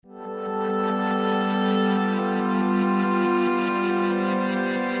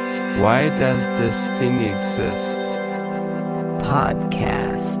Why does this thing exist?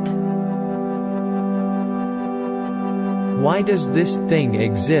 Podcast. Why does this thing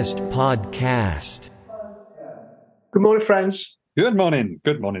exist? Podcast. Good morning, friends. Good morning.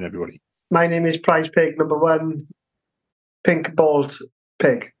 Good morning, everybody. My name is Prize Pig number 1, Pink Bald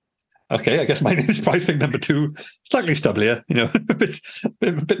Pig. Okay, I guess my name is Prize Pig number 2, slightly stubblier,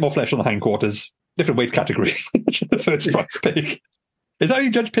 a bit more flesh on the hindquarters, different weight category. The first Prize Pig. Is that how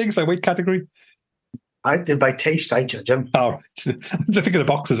you judge pigs, by weight category? I did by taste, I judge them. Oh, right. I'm thinking of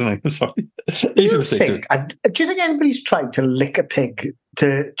boxes, isn't I? I'm sorry. Do you think anybody's tried to lick a pig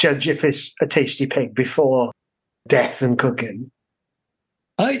to judge if it's a tasty pig before death and cooking?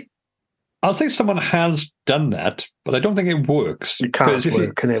 I'll say someone has done that, but I don't think it works. It can't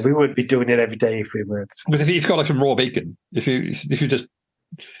work, can it? We would be doing it every day if we worked. Because if you've got like some raw bacon, if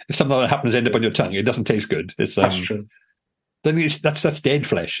something that happens to end up on your tongue, it doesn't taste good. That's true. Then that's dead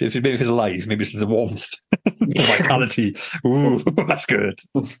flesh. If it's alive, maybe it's the warmth, the vitality. Ooh, that's good.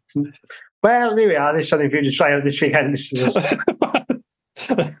 Well, here we are. There's something for you to try out this weekend. It's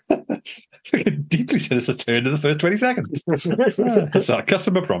like a deeply sinister turn in the first 20 seconds. That's our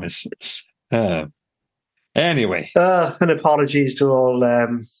customer promise. Anyway. And apologies to all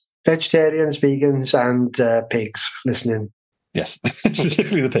vegetarians, vegans, and pigs listening. Yes,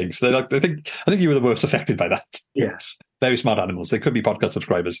 specifically the pigs. I think you were the worst affected by that. Yes. Very smart animals. They could be podcast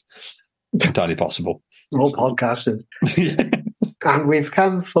subscribers. Entirely possible. All podcasters. And we've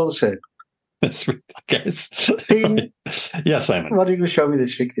come full circle. That's I guess. Dean, yes, Simon. What are you going to show me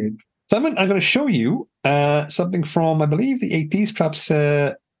this week, Dean? Simon, I'm going to show you something from, I believe, the 80s, perhaps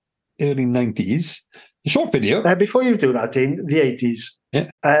early 90s. A short video. Before you do that, Dean, the 80s.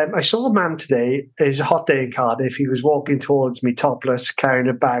 Yeah. I saw a man today. It was a hot day in Cardiff. He was walking towards me topless, carrying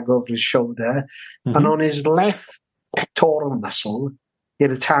a bag over his shoulder. Mm-hmm. And on his left pectoral muscle, he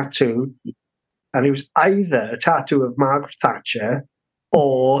had a tattoo. And it was either a tattoo of Margaret Thatcher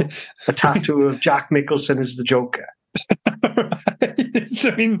or a tattoo of Jack Nicholson as the Joker. Right.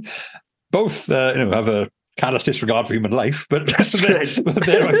 I mean, both have a callous disregard for human life, but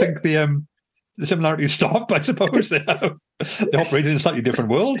there I think the similarities stop. I suppose they operate in slightly different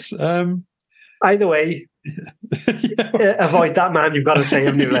worlds. Either way, avoid that man. You've got to say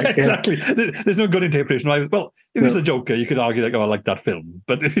him. Exactly. There's no good interpretation. Well, if it's a Joker, you could argue like, I like that film.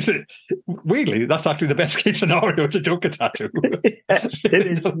 But weirdly, that's actually the best case scenario. It's a Joker tattoo. Yes, it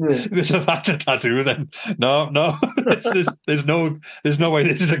is. If it's a Thatcher tattoo, then no, there's no way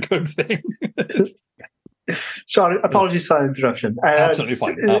this is a good thing. Sorry, apologies for the interruption. Absolutely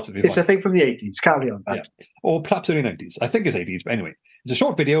fine. It's a thing from the 80s. Carry on. Yeah. Or perhaps early 90s. I think it's 80s. But anyway, it's a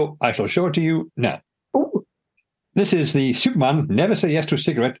short video. I shall show it to you now. Ooh. This is the Superman Never Say Yes to a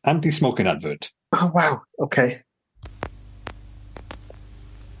Cigarette anti-smoking advert. Oh, wow. Okay.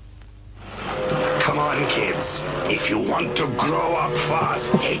 Come on, kids. If you want to grow up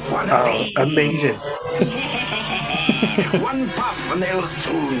fast, take one of these. Amazing. One puff and they'll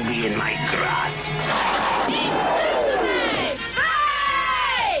soon be in my grasp.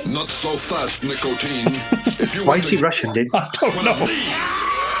 Not so fast, nicotine. If you Why is he Russian, dude? I don't know.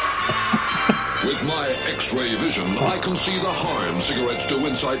 With my X-ray vision, I can see the harm cigarettes do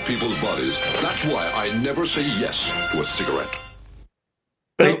inside people's bodies. That's why I never say yes to a cigarette.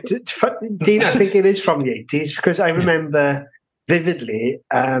 Dean, I think it is from the 80s because I remember vividly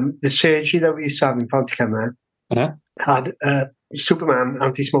the surgery that we used to have in Pontycymru had a Superman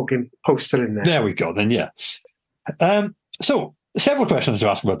anti-smoking poster in there. There we go, then, yeah. So, several questions to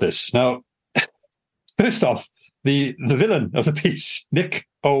ask about this. Now, first off, the villain of the piece, Nick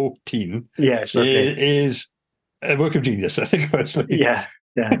O'Teen, yes, is a work of genius, I think, personally. Yeah.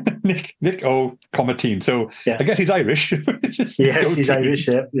 Nick O, Teen. So, yeah. I guess he's Irish. Yes, he's Irish,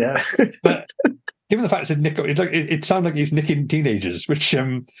 yeah. But given the fact that Nick, it sounds like he's nicking teenagers, which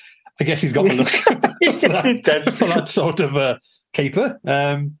I guess he's got to look for that sort of caper.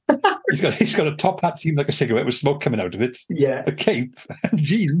 He's got a top hat seemed like a cigarette with smoke coming out of it. Yeah, a cape and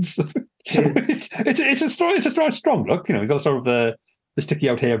jeans. Yeah. it's a strong look. He's got sort of the sticky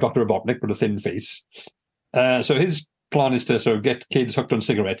out hair of Dr. Robotnik with a thin face. So his plan is to sort of get kids hooked on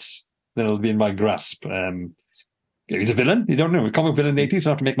cigarettes. Then it'll be in my grasp. He's a villain. You don't know. A comic villain in the 80s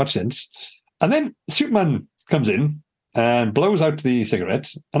doesn't have to make much sense. And then Superman comes in and blows out the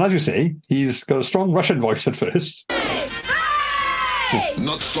cigarettes. And as you say, he's got a strong Russian voice at first.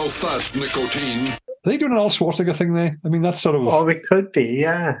 Not so fast, nicotine. Are they doing an all Schwarzenegger thing there? I mean, that's sort of... Oh, it could be,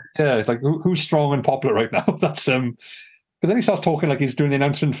 yeah. Yeah, it's like, who's strong and popular right now? That's... But then he starts talking like he's doing the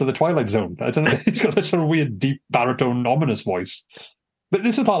announcement for the Twilight Zone. I don't know. He's got this sort of weird, deep, baritone, ominous voice. But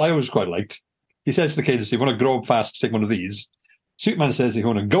this is the part I always quite liked. He says to the kids, you want to grow up fast, take one of these. Superman says, if you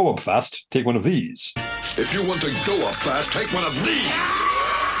want to go up fast, take one of these. If you want to go up fast, take one of these.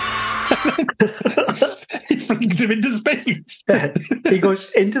 He flings him into space. He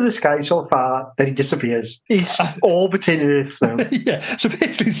goes into the sky so far that he disappears. He's orbiting Earth now. Yeah, so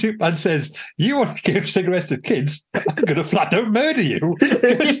basically Superman says, you want to give cigarettes to kids, I'm going to flat out murder you.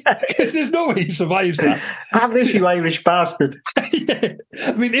 Because there's no way he survives that. Have this, you Irish bastard. Yeah.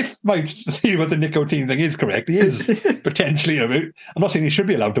 I mean, if my theory about the nicotine thing is correct, he is potentially, I'm not saying he should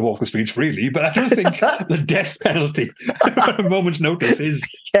be allowed to walk the streets freely, but I don't think the death penalty at a moment's notice is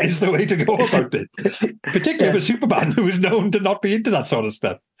the way to go about it. Particularly for Superman, who is known to not be into that sort of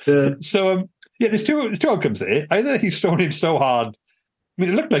stuff. Yeah. So, there's two outcomes there. Either he's thrown in so hard, I mean,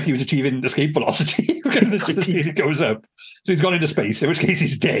 it looked like he was achieving escape velocity as he goes up. So he's gone into space, in which case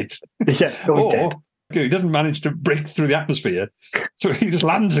he's dead. Yeah, he's dead. He doesn't manage to break through the atmosphere, so he just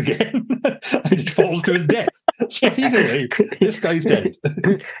lands again and he falls to his death. So either way, this guy's dead.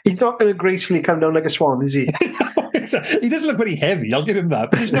 He's not going to gracefully come down like a swan, is he? He doesn't look very heavy, I'll give him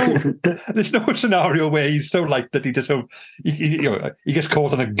that. But there's no scenario where he's so light that he just he gets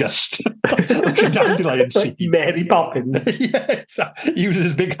caught in a gust. Like a dandelion seed. Mary Poppins. Yes, he uses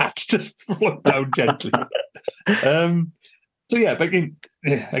his big hat to float down gently. But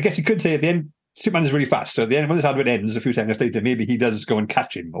I guess you could say at the end, Superman is really fast, so at the end, when this advert ends a few seconds later, maybe he does go and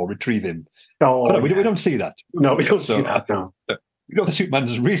catch him or retrieve him. Oh, but no, we don't see that. No, we don't see that, no.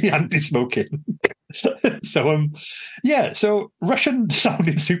 Superman's really anti-smoking. So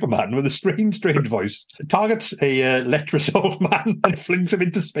Russian-sounding Superman with a strange voice targets a leprous old man and flings him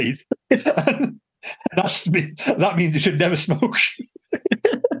into space. And that means you should never smoke.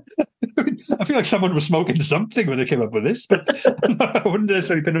 I feel like someone was smoking something when they came up with this, but I wouldn't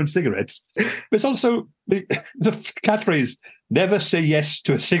necessarily put on cigarettes. But it's also the catchphrase, never say yes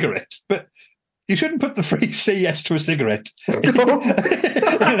to a cigarette. But you shouldn't put the phrase, say yes to a cigarette in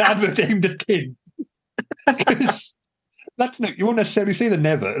an advert aimed at kids. Because you won't necessarily say the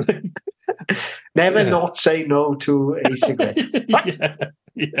never. Never not say no to a cigarette.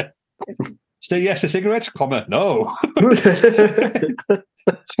 Yeah. Say yes to cigarettes, comma, no.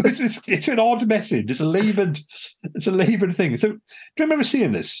 It's an odd message. It's a laboured thing. So, do you remember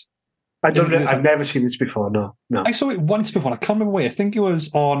seeing this? I've never seen this before. No. I saw it once before. I can't remember where. I think it was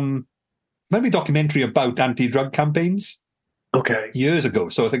on maybe a documentary about anti-drug campaigns. Okay, years ago.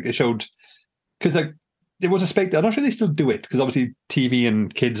 So I think they showed because there was a spectacle. I'm not sure they still do it because obviously TV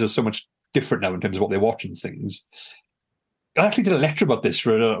and kids are so much different now in terms of what they watch and things. I actually did a lecture about this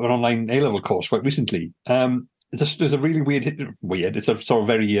for an online A-level course quite recently. There's a really weird. It's a sort of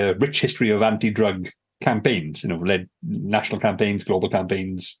very rich history of anti-drug campaigns. Led national campaigns, global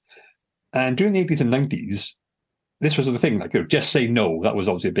campaigns, and during the 80s and 90s, this was the thing. Like, just say no. That was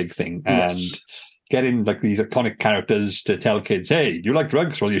obviously a big thing, and getting like these iconic characters to tell kids, "Hey, do you like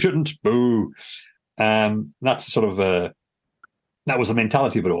drugs? Well, you shouldn't." Boo. That's sort of that was the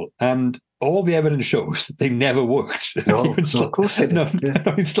mentality of it all, and all the evidence shows they never worked. No, of course they didn't.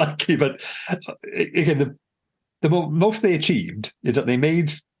 No, it's likely, but again, the most they achieved is that they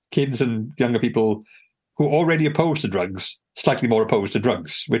made kids and younger people who are already opposed to drugs slightly more opposed to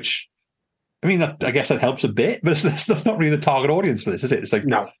drugs, which, I mean, I guess that helps a bit, but it's not really the target audience for this, is it? It's like,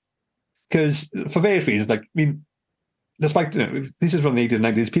 no. Because for various reasons, like, I mean, despite, this is from the 80s and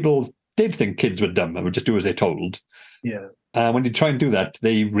 90s, people did think kids were dumb and would just do as they're told. Yeah. When you try and do that,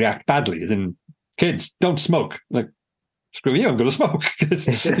 they react badly, as in, kids, don't smoke. Like, screw you, I'm going to smoke. Because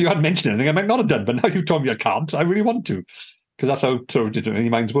you hadn't mentioned anything, I might not have done, but now you've told me I can't, I really want to. Because that's how sort of your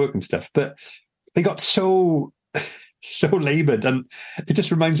minds work and stuff. But they got so laboured, and it just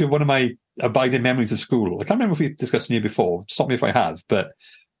reminds me of one of my abiding memories of school. I can't remember if we've discussed it here before, stop me if I have, but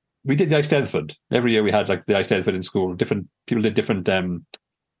we did the Iced Elephant. Every year we had like the Iced Elephant in school. Different people did different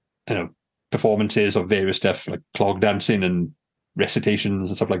performances of various stuff, like clog dancing and recitations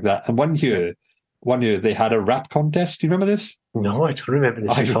and stuff like that. And one year they had a rap contest. Do you remember this? No, I don't remember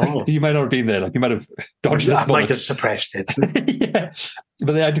this at all. You might not have been there. Like, you might have dodged this. I might have suppressed it. Yeah,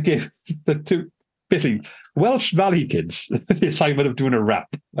 but they had to give the two basically Welsh Valley kids the assignment of doing a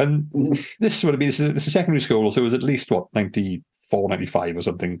rap. And this would have been, this is a secondary school, so it was at least 94, 95 or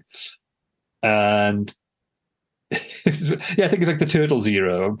something. And yeah, I think it's like the Turtles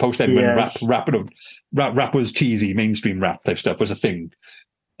era, post then when rap was cheesy, mainstream rap type stuff was a thing.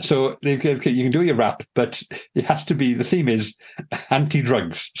 So you can do your rap, but it has to be, the theme is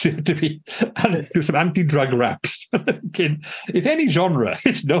anti-drugs. So you have to do some anti-drug raps. If any genre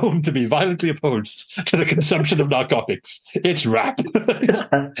is known to be violently opposed to the consumption of narcotics, it's rap.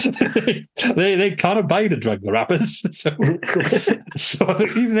 they can't abide a drug, the rappers. So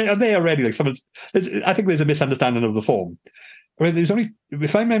even they already, like, I think there's a misunderstanding of the form. Well, there's only,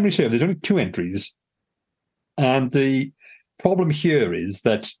 if my memory serves, there's only 2 entries. And the problem here is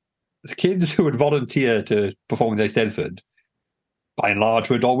that the kids who would volunteer to perform in Eisteddfod, by and large,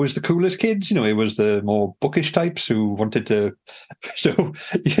 were always the coolest kids. You know, it was the more bookish types who wanted to. So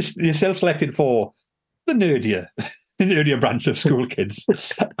you're self-selected for the nerdier branch of school kids,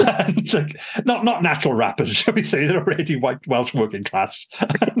 and like not natural rappers, shall we say? They're already white Welsh working class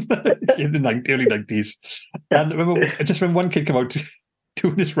in the early 90s. And I just remember one kid came out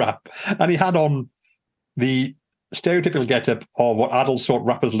doing this rap, and he had on the stereotypical get-up of what adults thought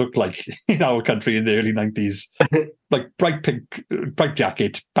rappers looked like in our country in the early 90s. Like bright pink, bright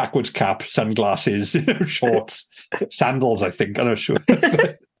jacket, backwards cap, sunglasses, shorts, sandals, I think. I'm not sure.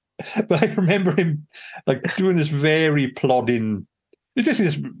 But I remember him like doing this very plodding. It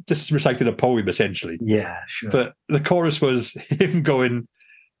just recited a poem essentially. Yeah, sure. But the chorus was him going,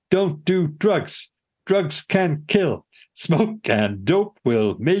 "Don't do drugs. Drugs can kill. Smoke and dope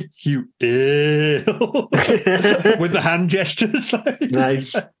will make you ill." With the hand gestures.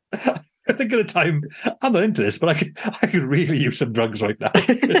 Nice. I think at the time, I'm not into this, but I could really use some drugs right now.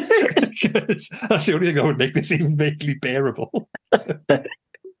 Because that's the only thing that would make this even vaguely bearable.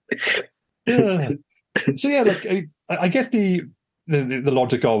 Yeah. So yeah, like I get the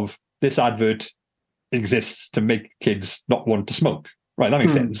logic of this advert exists to make kids not want to smoke. Right, that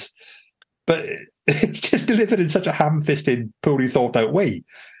makes sense. But it's just delivered in such a ham-fisted, poorly thought-out way.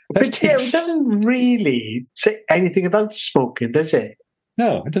 But yeah, it doesn't really say anything about smoking, does it?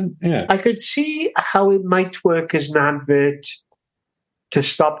 No, it doesn't. Yeah, I could see how it might work as an advert to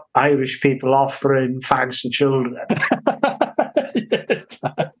stop Irish people offering fags to children.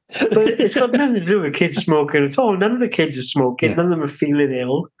 But it's got nothing to do with kids smoking at all. None of the kids are smoking. None of them are feeling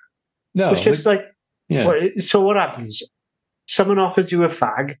ill. No, it's just so what happens? Someone offers you a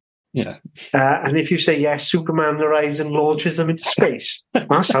fag. Yeah. And if you say yes, Superman arrives and launches them into space.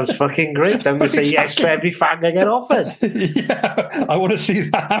 That sounds fucking great. I'm going to say yes to every fag I get offered. Yeah, I want to see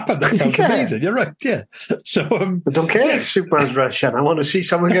that happen. That sounds amazing. You're right, yeah. So I don't care if Superman's Russian. I want to see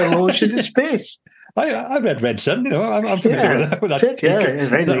someone get launched into space. I read Red Sun, you know, I'm familiar with that. That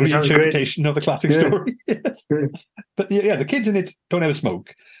reinterpretation of the classic story. But the kids in it don't ever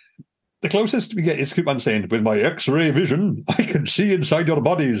smoke. The closest we get is Superman saying, "With my X-ray vision, I can see inside your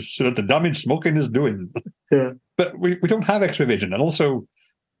bodies so that the damage smoking is doing." Yeah. But we don't have X-ray vision. And also,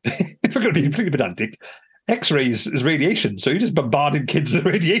 if we're going to be completely pedantic, X-rays is radiation, so you're just bombarding kids with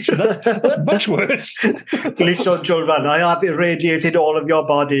radiation. That's much worse. Listen, children, I have irradiated all of your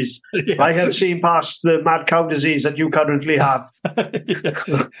bodies. Yes. I have seen past the mad cow disease that you currently have.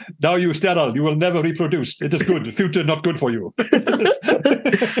 Yeah. Now you sterile, you will never reproduce. It is good. The future not good for you.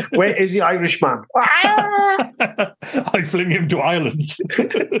 Where is the Irishman? I fling him to Ireland.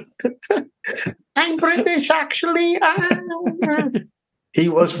 I'm British, actually. He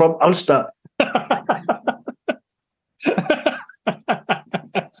was from Ulster.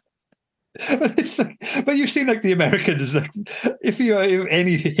 But you've seen like the Americans, like if you have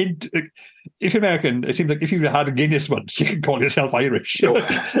any hint, if you're American, it seems like if you had a Guinness once, you can call yourself Irish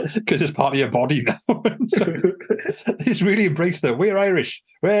because it's part of your body now. So, it's really embraced that we're Irish.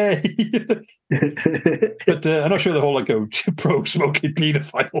 But I'm not sure the whole like pro-smoking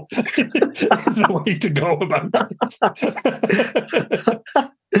paedophile is the way to go about it.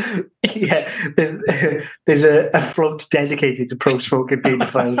 Yeah, there's a float dedicated to pro-smoking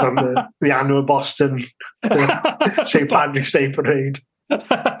paedophiles on the annual Boston St. Patrick's Day parade.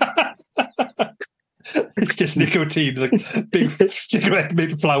 It's just nicotine, like big cigarette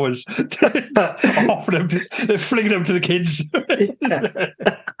made flowers. Offering them they're flinging them to the kids.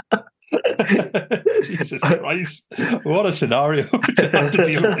 Jesus Christ. What a scenario to have to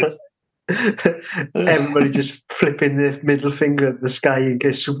deal with. Everybody just flipping their middle finger at the sky in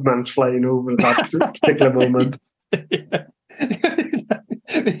case Superman's flying over at that particular moment. Yeah.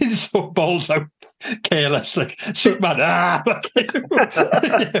 He's so balls out, careless, like Superman.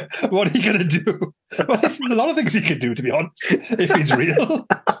 What are you going to do? Well, there's a lot of things he could do, to be honest, if he's real.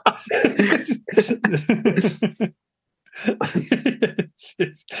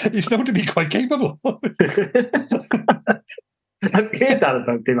 He's known to be quite capable. I've heard that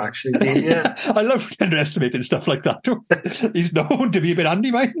about him, actually, Dean, yeah. I love underestimating stuff like that. He's known to be a bit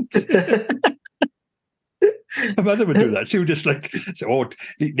handy-minded. My mother would do that. She would just like,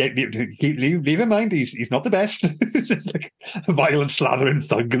 leave in mind, he's not the best. It's like a violent slathering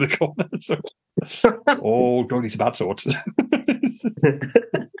thug in the corner. So, don't he's a bad sort.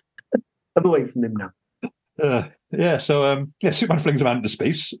 I'm away from him now. Superman flings a man into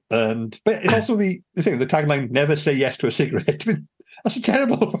space, but it's also the thing. The tagline: "Never say yes to a cigarette." That's a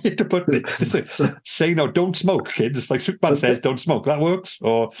terrible way to put it. Say no, don't smoke, kids. Like Superman says, don't smoke. That works.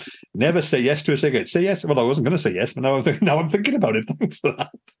 Or never say yes to a cigarette. Say yes. Well, I wasn't going to say yes, but now I'm thinking about it. Thanks for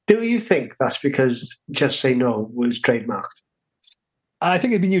that. Do you think that's because Just Say No was trademarked? I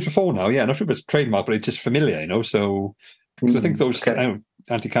think it'd been used before now. Yeah, I'm not sure if it's trademark, but it's just familiar, So I think those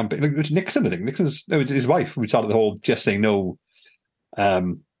anti-campaign, like Nixon, I think Nixon's his wife who started the whole Just Say No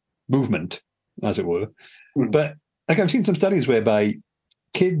movement, as it were. But like I've seen some studies whereby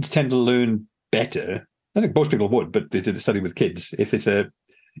kids tend to learn better. I think most people would, but they did a study with kids if it's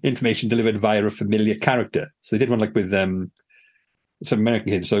information delivered via a familiar character. So they did one like with some American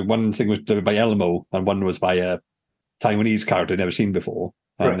kids. So one thing was delivered by Elmo, and one was by a Taiwanese character they'd never seen before.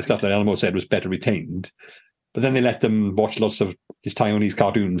 And the stuff that Elmo said was better retained. But then they let them watch lots of these Taiwanese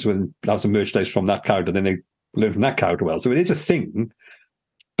cartoons and have some merchandise from that character. Then they learn from that character well. So it is a thing,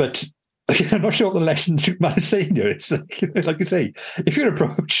 but I'm not sure what the lesson Superman is saying here. It's like you say, if you're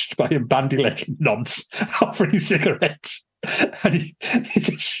approached by a bandy-legged nonce offering you cigarettes and you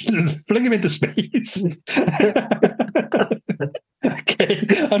just fling him into space. Okay,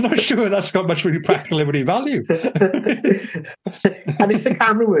 I'm not sure that's got much really practical everyday value. And if the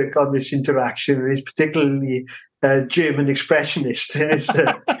camera work on this interaction is particularly German expressionist in its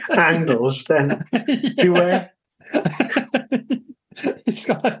angles, then beware.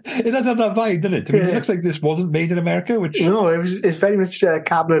 It does have that vibe, doesn't it? I mean, it looks like this wasn't made in America, which... No, it's very much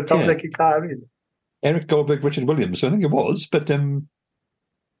cabinet top like a car. Eric Goldberg, Richard Williams, so I think it was, but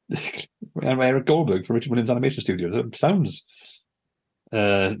Eric Goldberg from Richard Williams Animation Studios. It sounds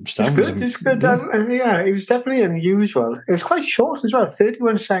it's good. It's good. Yeah, it was definitely unusual. It was quite short as well,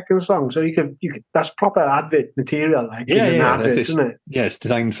 31 seconds long. So you could that's proper advert material, like advert, isn't it? Yeah, it's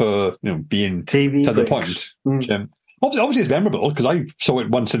designed for being TV to the point. Which, obviously, it's memorable because I saw it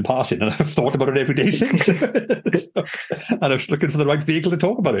once in passing, and I've thought about it every day since. And I was looking for the right vehicle to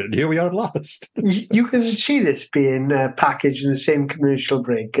talk about it, and here we are at last. You can see this being packaged in the same commercial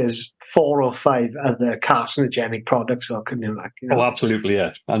break as 4 or 5 other carcinogenic products, or couldn't you? Oh, absolutely,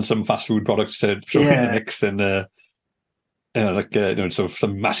 yeah, and some fast food products to throw in the mix, and sort of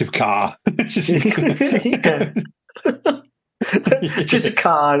some massive car. Just a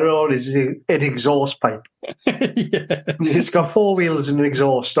car, or is an exhaust pipe? It's got 4 wheels and an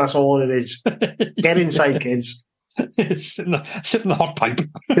exhaust. That's all it is. Get inside, kids. Sit in the hot pipe.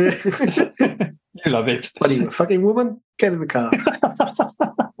 You love it. What are you, a fucking woman? Get in the car.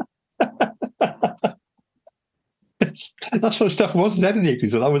 That sort of stuff was then in the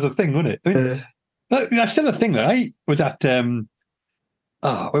 80s, so that was a thing, wasn't it? I mean, that's still a thing. I was at where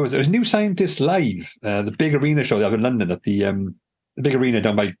was it? It was New Scientist Live, the big arena show they have in London at the big arena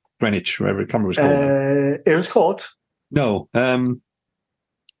down by Greenwich, wherever it was called. It was called? No. Arena.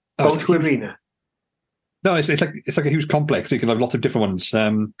 No, it's like a huge complex. So you can have lots of different ones.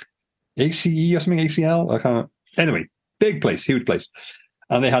 ACE or something, ACL? I can't. Anyway, big place, huge place.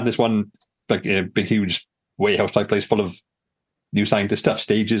 And they had this one, like a big, huge warehouse type place full of New Scientist stuff,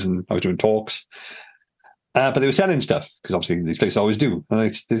 stages, and I was doing talks. But they were selling stuff, because obviously these places always do.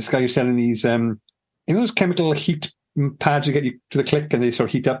 And this guy was selling these, those chemical heat pads you get you to the click and they sort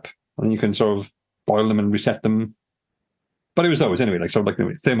of heat up, and then you can sort of boil them and reset them. But it was those anyway, like sort of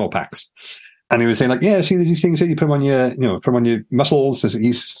like thermal packs. And he was saying like, yeah, see these things that you put them on your, put them on your muscles.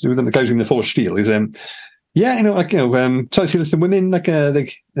 He's the guys doing the full steel. He's so I see some women like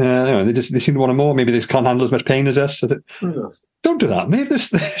they seem to want more. Maybe they just can't handle as much pain as us. So don't do that. Maybe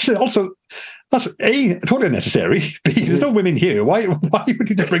this also that's A, totally unnecessary. B, there's no women here. Why would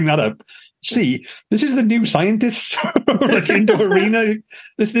you just bring that up? C, this is the New Scientist like indoor arena.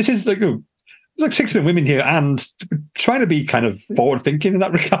 This is like there's like 6 women here and trying to be kind of forward thinking in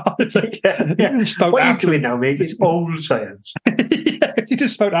that regard. What are you doing now, mate? It's old science. You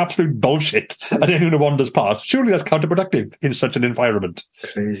just spout absolute bullshit at anyone who wanders past. Surely that's counterproductive in such an environment.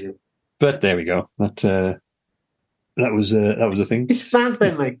 Crazy. But there we go. That was a thing. It's mad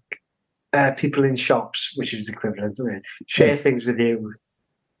when people in shops, which is equivalent, isn't it, share things with you.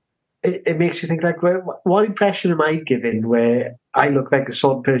 It makes you think like, well, what impression am I giving where I look like the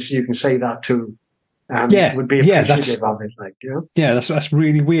sort of person you can say that to and would be appreciative of it, like, Yeah, that's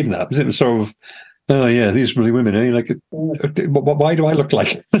really weird. That it was sort of, oh yeah, these really women. Like, why do I look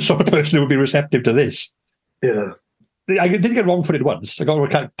like the sort of person who would be receptive to this? Yeah, I did get wrong-footed once. I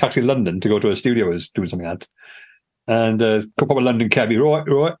got a taxi in London to go to a studio I was doing something at, and a couple of London cabbie,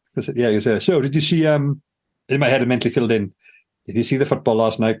 right. I said, yeah. He said, so did you see? In my head, I mentally filled in. Did you see the football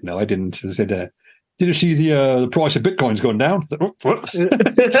last night? No, I didn't. I said, did you see the price of Bitcoins going down? What?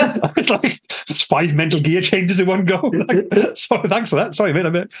 It's like, it's 5 mental gear changes in one go. Like, sorry, thanks for that. Sorry, mate.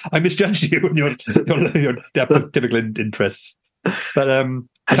 I misjudged you and your typical interests. But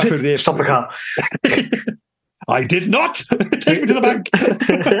Has after it? the Stop the car. I did not take me to the bank.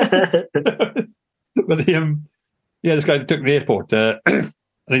 But this guy took me to the airport,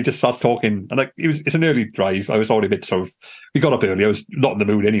 and he just starts talking. And it's an early drive. I was already a bit sort of. We got up early. I was not in the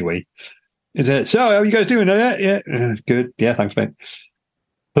mood anyway. So how are you guys doing? Yeah, good. Yeah, thanks, mate.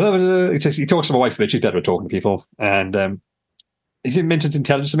 He talks to my wife a bit. She's better at talking to people, and he mentioned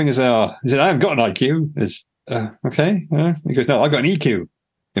intelligence. Something he said, I haven't got an IQ. Okay. He goes, no, I've got an EQ,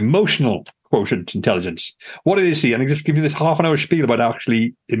 emotional quotient intelligence. What it is, and he just gives you this half an hour spiel about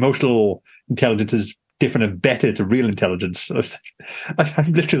actually emotional intelligence is different and better to real intelligence. I'm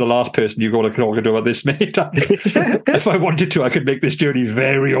literally the last person you're going to talk to about this, mate. If I wanted to, I could make this journey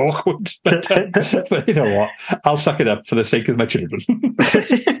very awkward. But you know what? I'll suck it up for the sake of my children.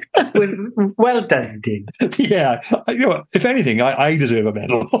 Well done, Dean. Yeah. You know what? If anything, I deserve a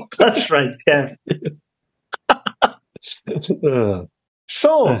medal. That's right, yeah.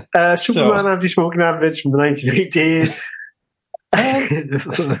 Superman anti-smoking adverts from the 1980s.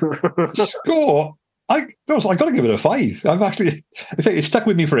 Score. I got to give it a 5. I'm actually, in fact, it stuck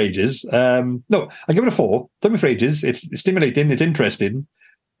with me for ages. No, I give it a 4. Stuck with me for ages. It's stimulating. It's interesting.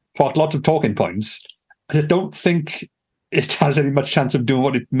 Got lots of talking points. I don't think it has any much chance of doing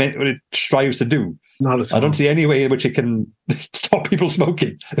what it strives to do. Not at all. I don't see any way in which it can stop people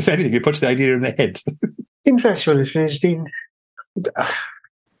smoking. If anything, it puts the idea in their head. Interesting, Dean.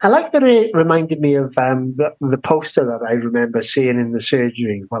 I like that it reminded me of the poster that I remember seeing in the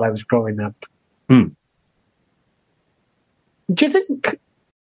surgery while I was growing up. Do you think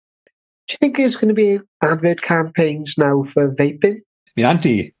there's going to be advert campaigns now for vaping? The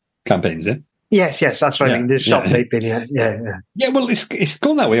anti-campaigns, yeah? Yes, that's right. Yeah, there's stop vaping, yeah. Yeah, well, it's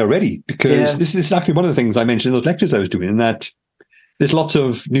gone that way already, because this is actually one of the things I mentioned in those lectures I was doing, in that there's lots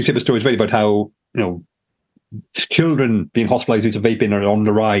of newspaper stories about how, children being hospitalized due to vaping are on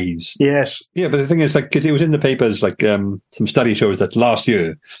the rise. Yes. Yeah, but the thing is, because it was in the papers, some study shows that last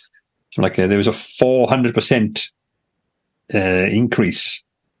year, there was a 400% increase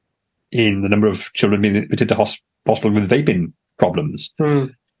in the number of children being admitted to hospital with vaping problems.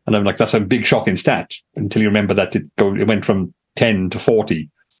 And I'm like, that's a big shocking stat, until you remember that it went from 10 to 40,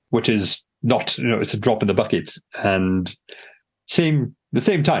 which is not, it's a drop in the bucket. And the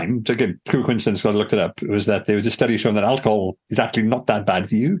same time, again, pure coincidence, I looked it up, was that there was a study showing that alcohol is actually not that bad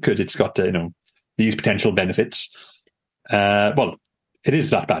for you, because it's got, these potential benefits. Well, it is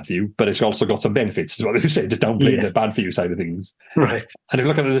that bad for you, but it's also got some benefits, is what they say, to downplay the bad for you side of things. Right. And if you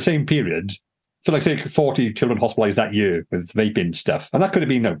look at the same period, so say 40 children hospitalized that year with vaping stuff, and that could have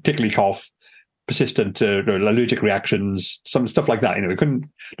been tickly cough, persistent allergic reactions, some stuff like that. It couldn't,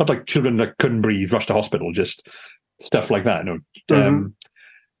 not like children that couldn't breathe, rush to hospital, just stuff like that. So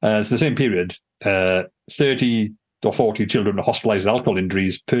the same period, 30 or 40 children are hospitalized with alcohol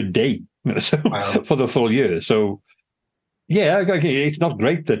injuries per day for the full year. So, yeah, okay, it's not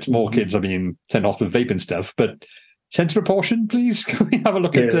great that more kids are being sent off with vaping stuff, but sense proportion, please. Can we have a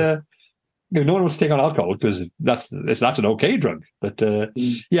look at... no one wants to take on alcohol, because that's an okay drug. But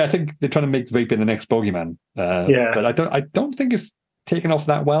I think they're trying to make vaping the next bogeyman. But I don't think it's taken off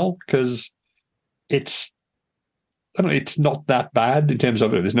that well, because it's not that bad in terms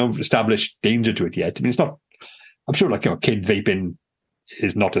of there's no established danger to it yet. I mean, it's not. I'm sure, kid vaping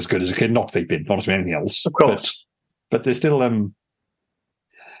is not as good as a kid not vaping, not as anything else. Of course, but there's still. I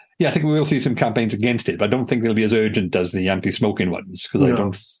think we will see some campaigns against it, but I don't think they'll be as urgent as the anti-smoking ones, because I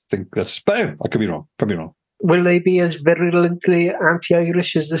don't think that's... But I could be wrong. Will they be as virulently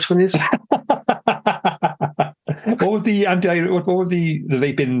anti-Irish as this one is? What would the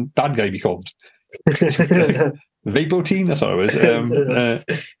vaping bad guy be called? Vapotine? That's what it was.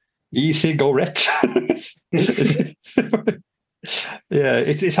 E-cigarette.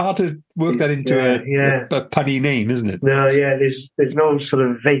 It's hard to work that into a punny name, isn't it? No, there's no sort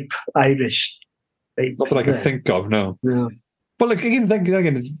of vape Irish. Not that I can think of, no. Well, again,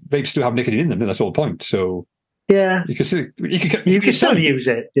 vapes do have nicotine in them, and that's the whole point. So you can still use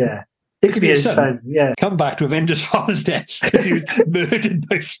it. Yeah, it could be his son. Yeah, come back to avenge his father's death because he was murdered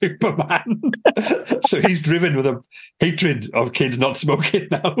by Superman. So he's driven with a hatred of kids not smoking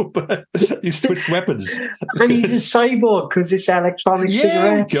now, but he's switched weapons. And he's a cyborg because it's electronic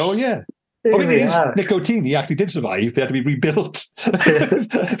cigarettes. Oh yeah. Nicotine, he actually did survive. He had to be rebuilt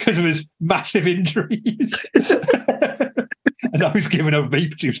because of his massive injuries. And now he's giving out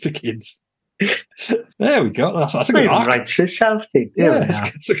vape juice to kids. There we go. That's a good arc. Writes yourself, Tim.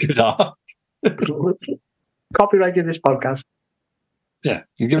 That's a good arc. Copyrighted this podcast. Yeah.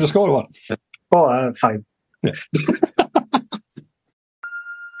 You give it a score or what? Oh, 5. Yeah.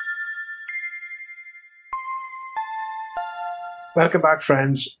 Welcome back,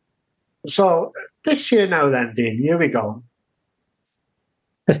 friends. So, this year now then, Dean, here we go.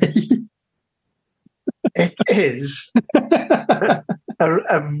 It is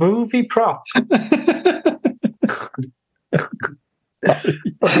a movie prop. Go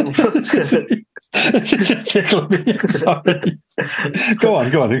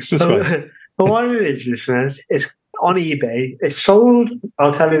on. It's just right. But what it is, listeners, is on eBay. It's sold,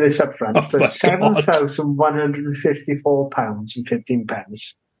 I'll tell you this up front, for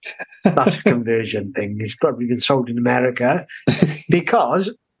 £7,154.15. That's a conversion thing. It's probably been sold in America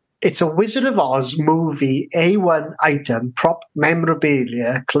because it's a Wizard of Oz movie A1 item, prop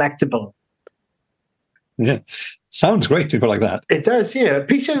memorabilia, collectible. Yeah. Sounds great to put like that. It does, yeah. A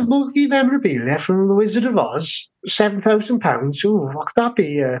piece of movie memorabilia from the Wizard of Oz, £7,000. Ooh, what could that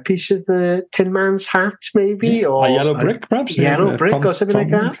be? A piece of the Tin Man's hat, maybe? Yeah. Or a yellow brick, perhaps? Yellow brick or something like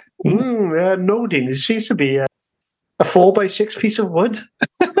that? No, Dean. It seems to be a 4x6 piece of wood.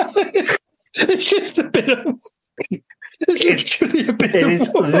 It's just a bit of... It's literally a bit of wood. It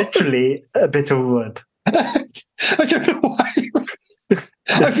is literally a bit of wood. I don't know why.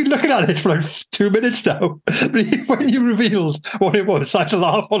 I've been looking at it for like 2 minutes now. When you revealed what it was, I had to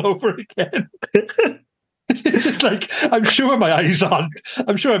laugh all over again. It's just like, I'm sure my eyes aren't.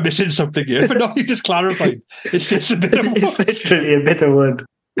 I'm sure I'm missing something here, but no, you just clarified. It's just a bit of wood. It's literally a bit of wood.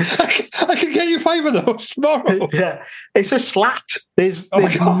 I can get you 5 of those tomorrow. Yeah, it's a slat. There's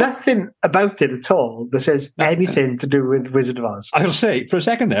nothing about it at all that says anything to do with Wizard of Oz. I'll say, for a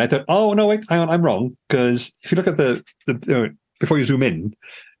second there, I thought, oh, no, wait, hang on, I'm wrong. Because if you look at the before you zoom in,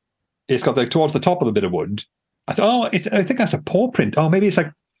 it's got towards the top of the bit of wood. I thought, I think that's a paw print. Oh, maybe it's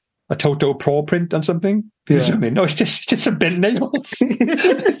like a Toto paw print on something. If you zoom in, no, it's just a bent nail.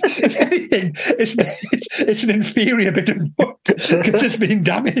 If anything, it's an inferior bit of wood. It's just being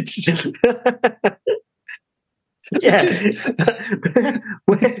damaged. Yeah,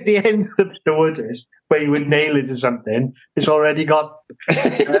 where the end of the wood is, where you would nail it to something, it's already got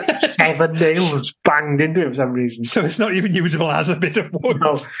 7 nails banged into it for some reason. So it's not even usable as a bit of wood.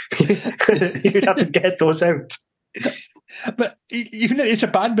 No, you'd have to get those out. But even though it's a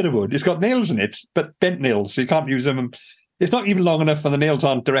bad bit of wood, it's got nails in it, but bent nails, so you can't use them. It's not even long enough, and the nails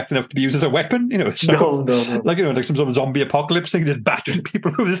aren't direct enough to be used as a weapon. So, no. Like like some sort of zombie apocalypse thing, just battering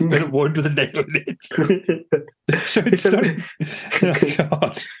people with this bit of wood with a nail in it. So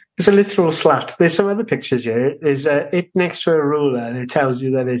it's a literal slat. There's some other pictures here. There's it next to a ruler, and it tells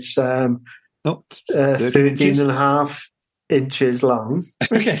you that it's 13.5 inches long.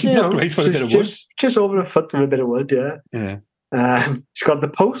 Okay, not great for a bit of wood. Just over a foot of a bit of wood, yeah. It's got the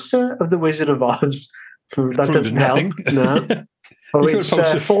poster of the Wizard of Oz. That doesn't help. No. Oh, it's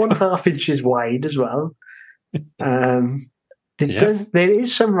 4.5 inches wide as well. There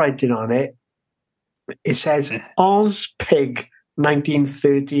is some writing on it. It says Oz Pig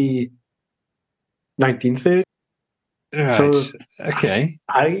 1930. Right. So okay.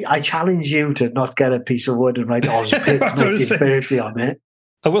 I challenge you to not get a piece of wood and write Oz Pig 1930 on it.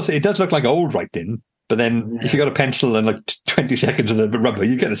 I will say it does look like old writing. But then, if you got a pencil and like 20 seconds of the rubber,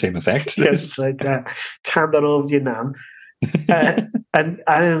 you get the same effect. Yes, like hand that over your nan. And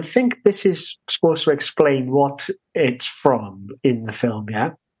I think this is supposed to explain what it's from in the film.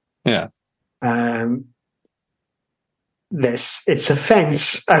 Yeah. Yeah. It's a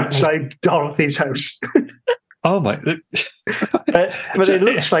fence outside Dorothy's house. Oh my! But it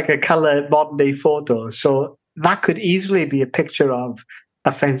looks like a colour modern day photo, so that could easily be a picture of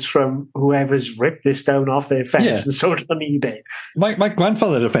a fence from whoever's ripped this down off their fence and sold it on eBay. My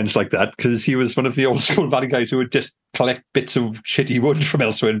grandfather had a fence like that because he was one of the old school Valley guys who would just collect bits of shitty wood from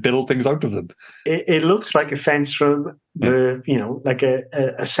elsewhere and build things out of them. It looks like a fence from like a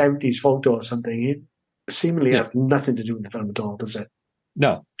 70s photo or something. It seemingly has nothing to do with the film at all, does it?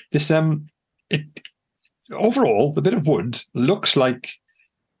 No. This overall, the bit of wood looks like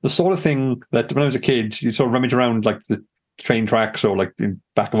the sort of thing that when I was a kid, you sort of rummage around like the train tracks or like in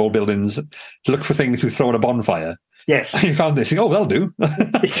back of old buildings to look for things to throw at a bonfire. Yes. And you found this. Oh, that'll do.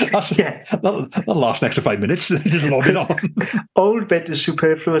 That'll last an extra 5 minutes. Just log it on. Old bit of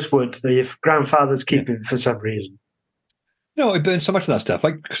superfluous wood that your grandfather's keeping for some reason. No, it burns so much of that stuff.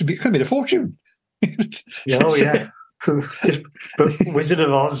 Like, could have made a fortune. Just Wizard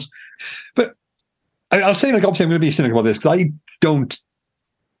of Oz. But I'll say, like, obviously I'm going to be cynical about this because I don't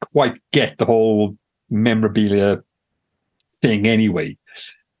quite get the whole memorabilia thing anyway.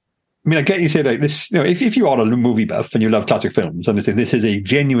 I mean, I get you say like this, if you are a movie buff and you love classic films and you say this is a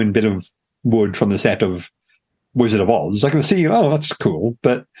genuine bit of wood from the set of Wizard of Oz, I can see, that's cool,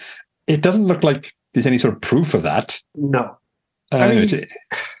 but it doesn't look like there's any sort of proof of that. No.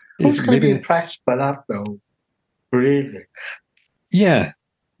 Who's going to be impressed by that, though? Really? Yeah.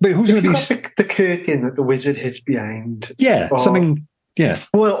 But who's If going you to be... got the curtain that the wizard is behind. Yeah, something... Yeah.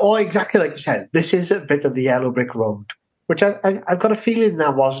 Well, or exactly like you said, this is a bit of the yellow brick road, which I've got a feeling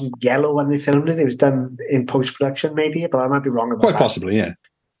that wasn't yellow when they filmed it. It was done in post-production maybe, but I might be wrong about Quite that. possibly, yeah.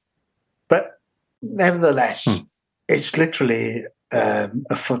 But nevertheless, it's literally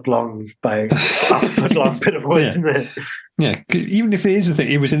a foot long by half a foot long bit of wood, isn't it? Yeah, even if it is a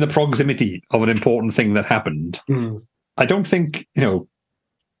thing, it was in the proximity of an important thing that happened. I don't think,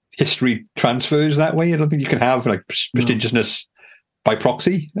 history transfers that way. I don't think you can have like prestigiousness by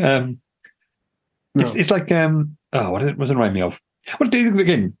proxy. It's like, what does it remind me of? Well,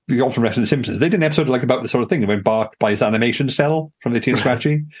 again, you often reference The Simpsons. They did an episode like about the sort of thing when Bart buys his animation cell from the Teen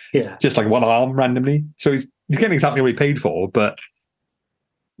Scratchy. Yeah. Just like one arm randomly. So he's getting exactly what he paid for, but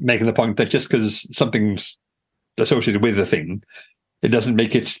making the point that just because something's associated with the thing, it doesn't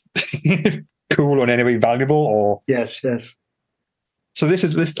make it cool or in any way valuable or... Yes. So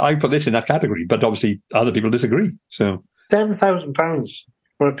I put this in that category, but obviously other people disagree. So £7,000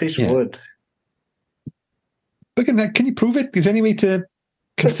 for a piece of wood. But can you prove it? Is there any way to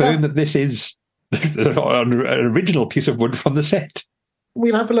confirm that this is an original piece of wood from the set?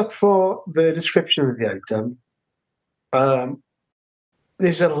 We'll have a look for the description of the item.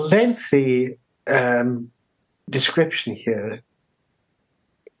 There's a lengthy description here.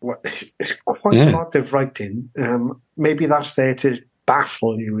 It's quite a lot of writing. Maybe that's there to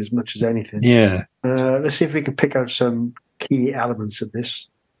baffle you as much as anything. Yeah. Let's see if we can pick out some key elements of this.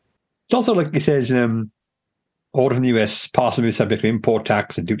 It's also like it says, order from the US, parcel is subject to import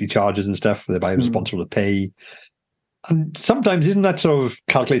tax and duty charges and stuff that the buyer is responsible to pay. And sometimes isn't that sort of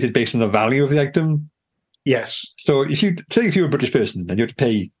calculated based on the value of the item? Yes. So if you were a British person and you had to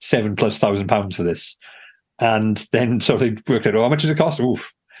pay £7,000+ for this, and then so they worked out, how much does it cost?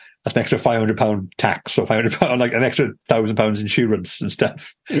 Oof, that's an extra £500 tax or £500, like an extra £1,000 insurance and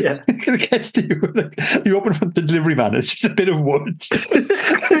stuff. Yeah. It gets to you. Like, you open from the delivery man, it's just a bit of wood.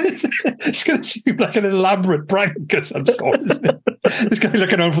 It's going to seem like an elaborate prank of some sort, isn't it? This guy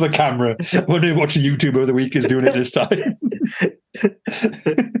looking on for the camera, wondering what YouTuber of the week is doing it this time.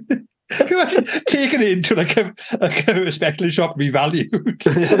 Can you imagine taking it into like a specialist shop to be valued?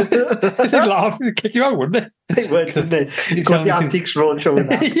 They'd laugh and kick you out, wouldn't they? They would, wouldn't they? You got the Antiques Roadshow with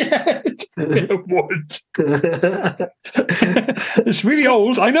that. Yeah, wood. It's really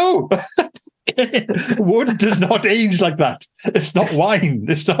old, I know. Wood does not age like that. It's not wine.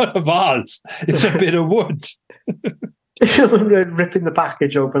 It's not a vase. It's a bit of wood. Ripping the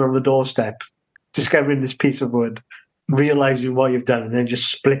package open on the doorstep, discovering this piece of wood, realising what you've done, and then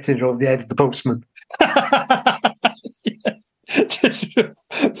just splitting it over the head of the postman. Just a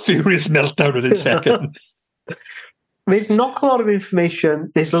furious meltdown within seconds. There's not a lot of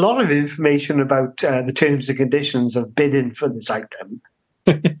information. There's a lot of information about the terms and conditions of bidding for this item.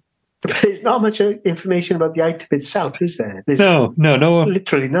 There's not much information about the item itself, is there? There's no.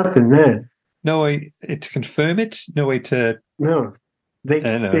 Literally nothing there. No way to confirm it. No way to... No.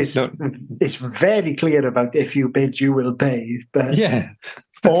 It's very clear about if you bid, you will pay. But yeah.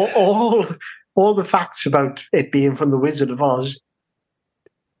 all the facts about it being from the Wizard of Oz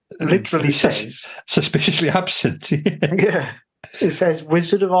literally says... Suspiciously absent. Yeah. It says,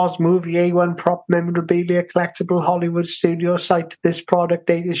 Wizard of Oz movie A1 prop memorabilia collectible Hollywood studio site. This product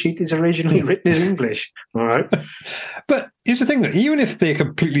data sheet is originally written in English. All right. But here's the thing, though. Even if they're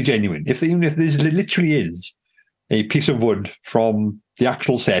completely genuine, even if this literally is a piece of wood from the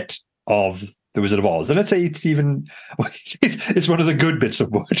actual set of The Wizard of Oz, and let's say it's even it's one of the good bits of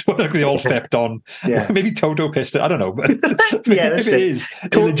wood, like they all stepped on. Yeah. Maybe Toto pissed it. I don't know, but yeah, that's if it is,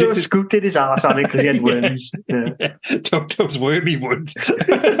 Toto scooted his ass on it because he had worms. Yeah. Toto's wormy wood.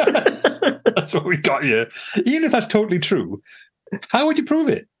 That's what we got here. Even if that's totally true, how would you prove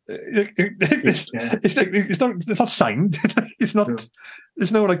it? It's not signed. It's not. No.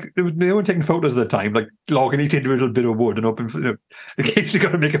 There's no like. They weren't taking photos at the time, like logging each individual bit of wood and open. In case you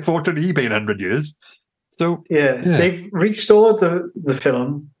got to make a photo to eBay in 100 years. So yeah, they've restored the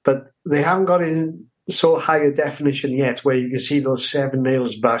film, but they haven't got in so high a definition yet, where you can see those 7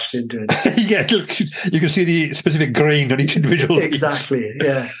 nails bashed into it. Yeah, look, you can see the specific grain on each individual. Exactly. Piece.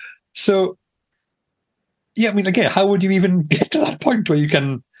 Yeah. So, yeah, I mean, again, how would you even get to that point where you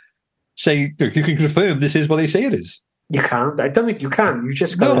can say, look, you can confirm this is what they say it is? You can't. I don't think you can. You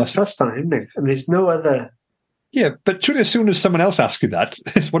just got to trust on it, isn't it? And there's no other... Yeah, but truly, as soon as someone else asks you that,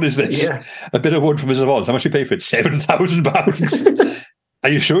 what is this? Yeah. A bit of wood from Wizard of Oz. How much do you pay for it? £7,000. Are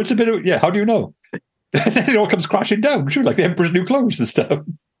you sure it's a bit of... Yeah, how do you know? Then it all comes crashing down, sure, like the Emperor's New Clothes and stuff.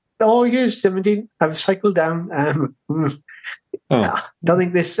 Oh, yes, 17. I've cycled down. Don't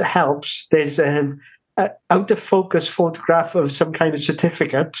think this helps. There's out of focus photograph of some kind of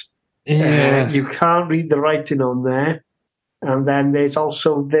certificate. Yeah. You can't read the writing on there. And then there's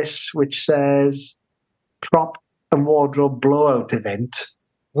also this, which says prop and wardrobe blowout event.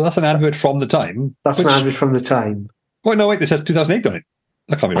 Well, that's an advert from the time. That's an advert from the time. Oh, no, wait, it says 2008 on it.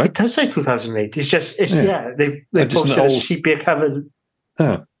 That can't be right. It does say 2008. It's just, they've Just posted an a old- sepia-covered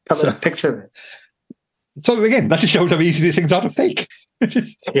picture of it. So, again, that just shows how easy these things are to fake.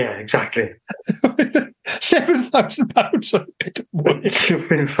 Yeah, exactly. £7,000 on a bit of wood.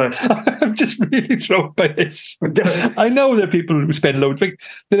 I'm just really thrown by this. I know there are people who spend loads. Like,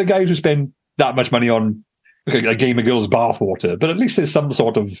 there are guys who spend that much money on a game of girls' bathwater, but at least there's some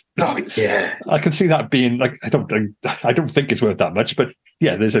sort of. Oh yeah, I can see that being like I don't think it's worth that much, but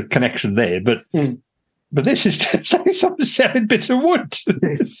yeah, there's a connection there. But this is just like someone selling bits of wood.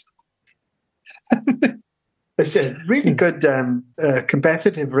 It's a really good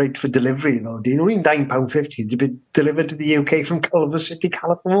competitive rate for delivery, though. Do you know, only £9.50 to be delivered to the UK from Culver City,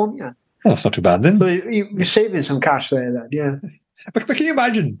 California. Oh, that's not too bad then. So you're saving some cash there, then, yeah. But can you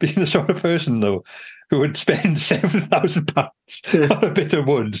imagine being the sort of person, though, who would spend £7,000 on a bit of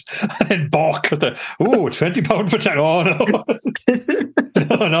wood and then balk at the, £20 for 10? Oh, no.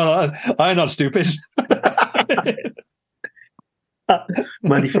 no, I'm not stupid.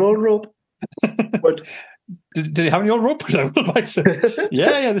 Money for all rope. But did they have any old rope? Because I will buy some.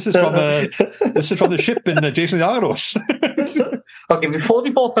 Yeah. This is from the ship in Jason the Argos. I'll give you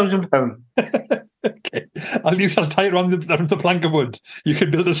 £44,000. Okay, I'll tie it around the plank of wood. You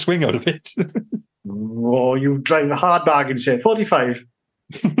could build a swing out of it. Oh, you drive a hard bargain, say 45.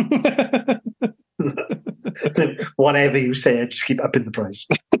 Whatever you say, I just keep upping the price.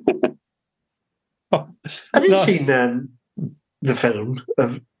 Have you seen the film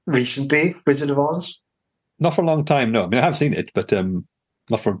of recently, Wizard of Oz? Not for a long time, no. I mean, I have seen it, but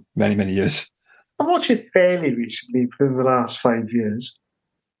not for many, many years. I've watched it fairly recently for the last 5 years.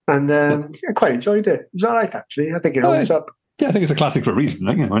 And I quite enjoyed it. It was all right, actually. I think it holds up. Yeah, I think it's a classic for a reason.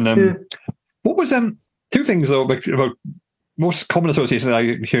 Right? And, what was two things, though, about most common associations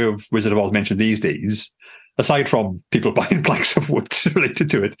I hear of Wizard of Oz mentioned these days, aside from people buying planks of wood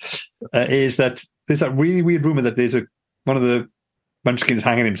related to it, is that there's that really weird rumour that there's one of the Munchkins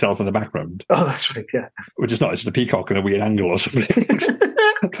hanging himself in the background. Oh, that's right, yeah. Which is not, it's just a peacock in a weird angle or something.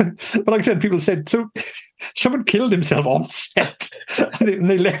 But like I said, people said, so someone killed himself on set and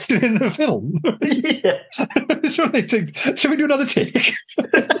they left it in the film. Yeah. So they think, shall we do another take?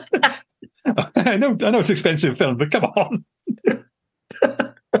 I know it's an expensive film, but come on.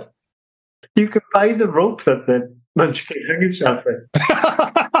 You could buy the rope that the Munchkin hung himself with.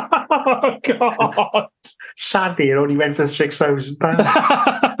 Oh, God. Sadly, it only went for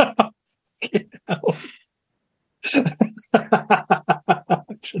 £6,000. I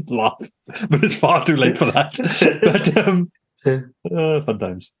should laugh, but it's far too late for that. But fun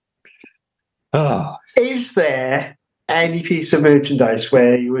times. Oh. Is there any piece of merchandise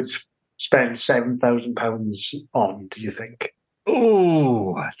where you would spend £7,000 on, do you think?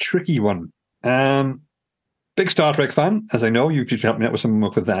 Oh, a tricky one. Big Star Trek fan, as I know. You could help me out with some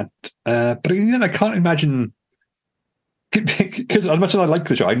work with that. But then I can't imagine, because as much as I like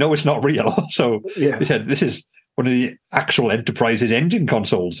the show, I know it's not real. So they said, this is one of the actual Enterprise's engine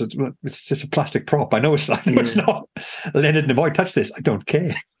consoles. It's just a plastic prop. I know it's not. Leonard Nimoy touched this. I don't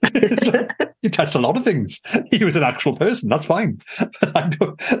care. He touched a lot of things. He was an actual person. That's fine.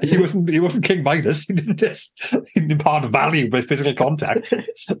 He wasn't King Midas. He didn't just impart value by physical contact.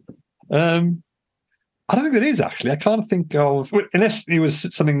 I don't think there is, actually. I can't think of, unless it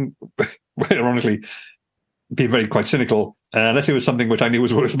was something, ironically, being very quite cynical, unless it was something which I knew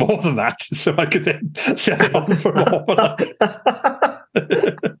was worth more than that, so I could then sell it on for more.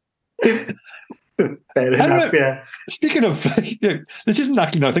 Fair enough, yeah. Speaking of, this isn't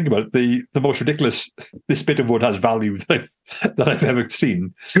actually, now I think about it, the most ridiculous, this bit of wood has value that I've ever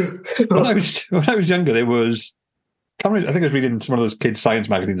seen. When I was younger, there was, I think I was reading some of those kids' science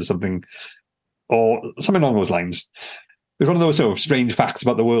magazines or something along those lines. It was one of those sort of strange facts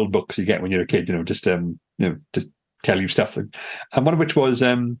about the world books you get when you're a kid, just to tell you stuff. And one of which was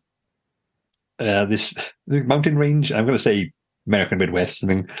this mountain range. I'm going to say American Midwest,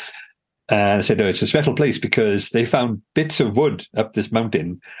 something. And I said, it's a special place because they found bits of wood up this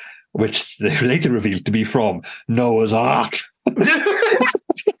mountain, which they later revealed to be from Noah's Ark.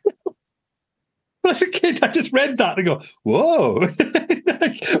 As a kid, I just read that and go, whoa.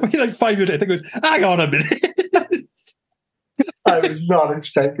 like 5 years later, I think, hang on a minute. I was not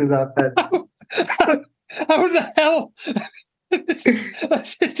expecting that, Ben. How the hell? There's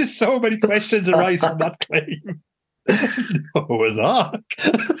just so many questions arise from that claim. Noah's Ark.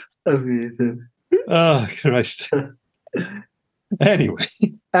 Amazing. Oh, Christ. Anyway.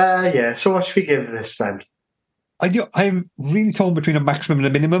 Yeah, so what should we give this then? I'm really torn between a maximum and a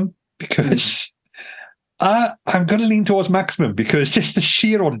minimum because I'm going to lean towards maximum because just the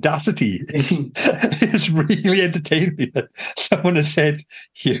sheer audacity is really entertaining me that someone has said,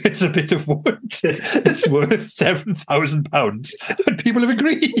 here's a bit of wood. It's worth £7,000. And people have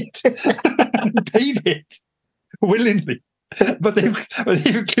agreed and paid it willingly. But they've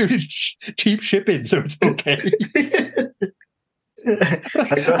included cheap shipping, so it's okay.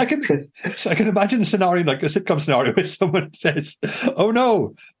 I can imagine a scenario like a sitcom scenario where someone says, "Oh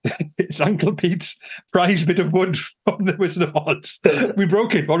no, it's Uncle Pete's prized bit of wood from the Wizard of Oz. We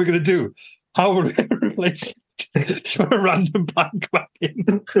broke it. What are we going to do? How are we going to replace it? Just put a random plank back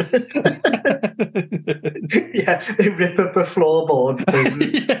in." Yeah, they rip up a floorboard.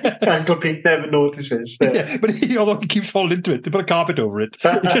 Uncle Pete never notices. Yeah, but although he keeps falling into it, they put a carpet over it.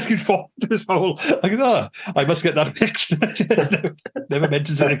 It just keeps falling into this hole. I must get that fixed. never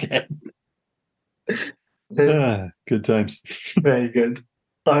mentions it again. Good times. Very good.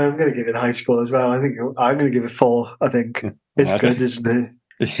 I'm going to give it a high score as well. I think I'm going to give it 4. I think it's good, isn't it?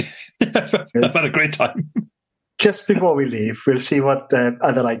 I've had a great time. Just before we leave, we'll see what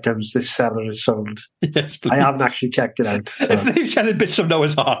other items this seller has sold. Yes, please. I haven't actually checked it out. So. If they've selling bits of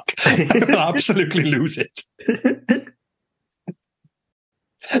Noah's Ark, I will absolutely lose it.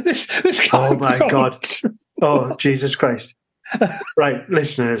 This oh my God. Oh, Jesus Christ. Right,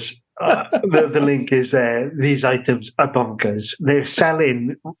 listeners, the link is there. These items are bonkers. They're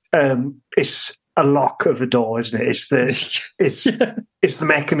selling, it's a lock of a door, isn't it? It's the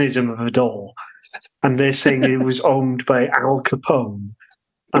mechanism of a door. And they're saying it was owned by Al Capone,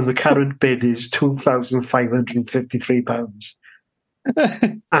 and the current bid is £2,553.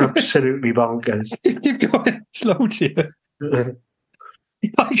 Absolutely bonkers. Keep going. Slow here.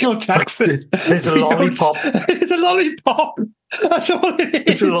 Michael Jackson. There's a lollipop. It's a lollipop. That's all it is.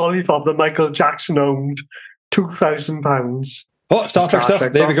 It's a lollipop that Michael Jackson owned. £2,000. Oh, Star Trek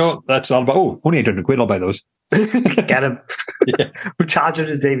stuff. There we go. That's all about. Oh, only 800 quid. I'll buy those. Get him. Yeah. We're charging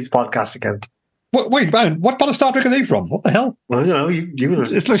to David's podcast account. Wait, man, what part of Star Trek are they from? What the hell? Well, you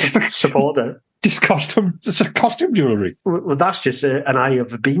it's like supporter. Just costume. It's a costume jewellery. Well, that's just an eye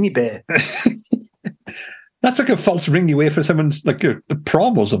of a beanie bear. That's like a false ring you wear for someone's like a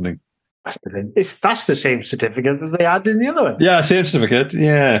prom or something. That's the thing. That's the same certificate that they had in the other one. Yeah, same certificate.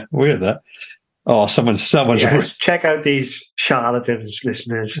 Yeah, weird that. Oh, someone's. Yes, check out these charlatans,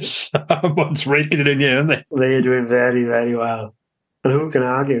 listeners. Someone's raking it in here, aren't they? They're doing very, very well. And who can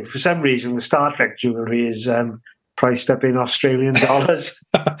argue? For some reason, the Star Trek jewellery is priced up in Australian dollars.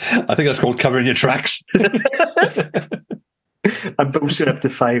 I think that's called covering your tracks. I'm boosting up to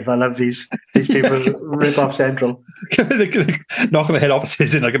 5. I love these people rip off Central. they knock on the head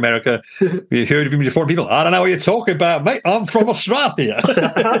offices in like America. You heard of me before, people. I don't know what you're talking about, mate. I'm from Australia.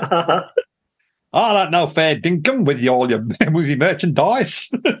 I don't know, fair dinkum with all your movie merchandise.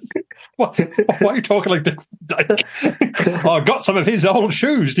 Why are you talking like that? I got some of his old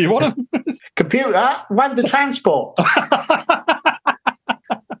shoes. Do you want them? Computer, when the transport.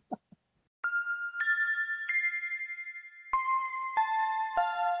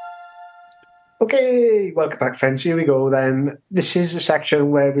 Okay, welcome back, friends. Here we go then. This is a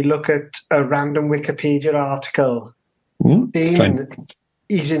section where we look at a random Wikipedia article. Dean,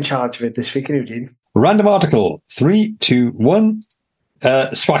 he's in charge of it this week, isn't he, Dean? Random article, 3, 2, 1.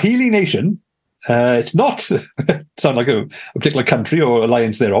 Swahili Nation. It's not sound like a particular country or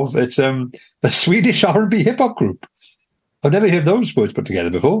alliance thereof. It's a Swedish R&B hip-hop group. I've never heard those words put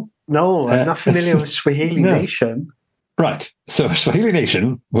together before. No, I'm not familiar with Swahili Nation. Right. So Swahili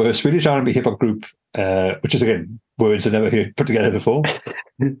Nation were a Swedish R&B hip-hop group, which is, again, words I've never heard put together before.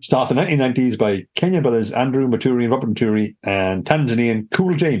 Started in the 1990s by Kenyan brothers Andrew Maturi and Robert Maturi and Tanzanian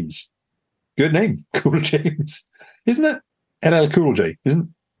Cool James. Good name, Cool James. Isn't it? LL Cool J,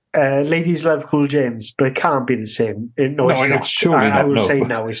 isn't it? Ladies love Cool James, but it can't be the same. No, it's not. Surely I will no. say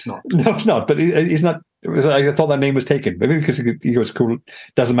no, it's not. No, it's not, but he's not. I thought that name was taken. Maybe because he goes cool.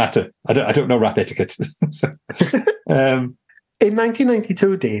 Doesn't matter. I don't know rap etiquette. In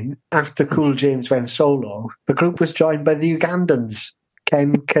 1992, Dean, after Cool James went solo, the group was joined by the Ugandans,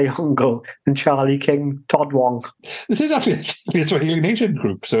 Ken Kayongo and Charlie King Todd Wong. This is actually a Swahili Nation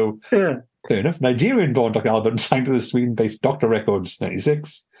group, so yeah. Fair enough. Nigerian-born Dr. Alban signed to the Sweden-based Doctor Records,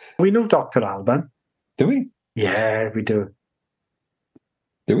 96. We know Dr. Alban. Do we? Yeah, we do.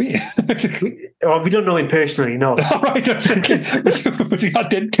 Do we? Well, we don't know him personally, no. All right, I was thinking, was he our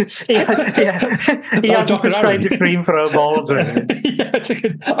dentist? He hadn't prescribed a cream for our balls or anything. Yeah, I'm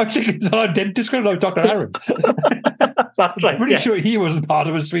thinking, is that our dentist? No, Dr. Aaron. That's right, I'm pretty sure he wasn't part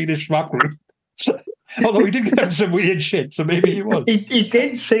of a Swedish rap group. Although he did get up some weird shit, so maybe he was. He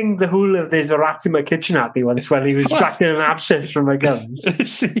did sing the whole of "There's a Rat in My Kitchen" at me once when he was extracting an abscess from my gums.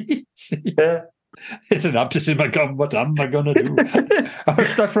 See? Yeah. It's an abscess in my gum. What am I going to do?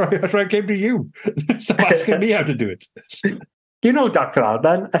 That's why I came to you. Stop asking me how to do it. You know Dr.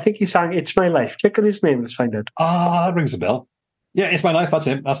 Alban. I think he sang "It's My Life." Click on his name. Let's find out. Ah, that rings a bell. Yeah, It's My Life. That's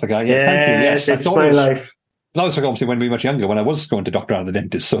him. That's the guy. Yeah, thank you. Yes, It's My Life. That was obviously when we were much younger, when I was going to Dr. Alban the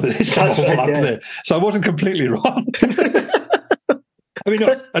dentist. So there's some That's overlap right, yeah. there. So I wasn't completely wrong. I mean,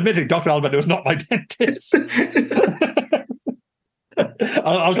 no, admittedly, Dr. Alban was not my dentist.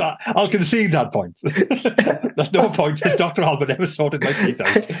 I'll concede that point. There's no point that Dr. Alban ever sorted my teeth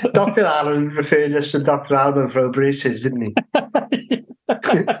out. Dr. Alban referred us to Dr. Alban for braces, didn't he?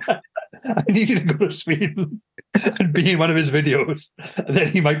 I needed to go to Sweden and be in one of his videos, and then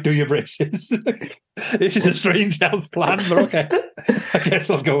he might do your braces. This is a strange health plan, but okay. I guess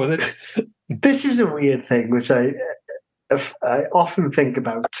I'll go with it. This is a weird thing, which I often think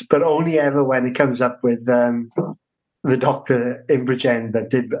about, but only ever when it comes up with the doctor in Bridgend that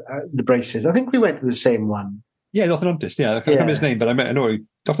did the braces. I think we went to the same one. Yeah, the orthodontist. Yeah, I can't remember his name, but I know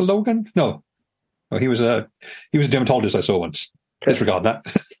Dr. Logan. No, he was a dermatologist I saw once. Disregard that.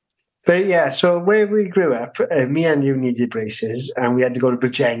 But yeah, so where we grew up, me and you needed braces, and we had to go to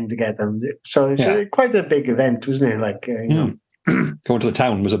Bridgend to get them. So it's quite a big event, wasn't it? Like, you know. Going to the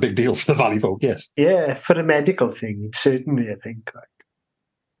town was a big deal for the Valley folk, yes. Yeah, for a medical thing, certainly, I think.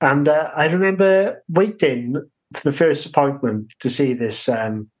 And I remember waiting for the first appointment to see this, I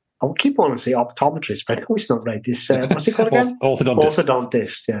keep wanting to say optometrist, but I know it's not right. This, what's it called again?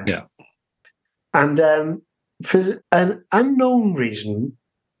 Orthodontist. Yeah. And for an unknown reason,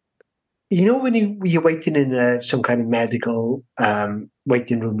 you know when you're waiting in some kind of medical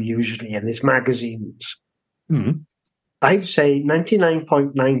waiting room usually, and there's magazines, I'd say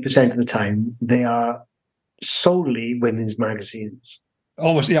 99.9% of the time they are solely women's magazines.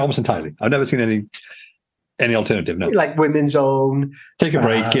 Almost entirely. I've never seen any alternative, no. Like Women's Own. Take a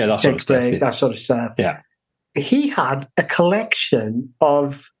break, that sort of stuff. That sort of stuff. Yeah. He had a collection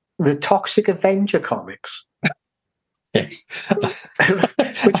of the Toxic Avenger comics. Yes.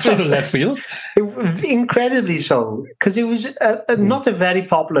 Which was left field. Incredibly so, because it was not a very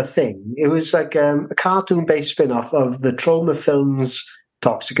popular thing. It was like a cartoon-based spin-off of the Trauma Films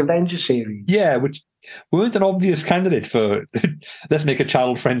Toxic Avenger series. Yeah, which weren't an obvious candidate for let's make a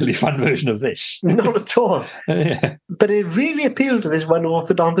child-friendly fun version of this. Not at all. Yeah. But it really appealed to this one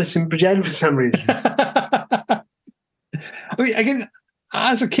orthodontist in Bridgend for some reason. I mean, again,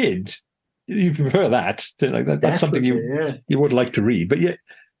 as a kid, you prefer that. That's something you would like to read. But yeah,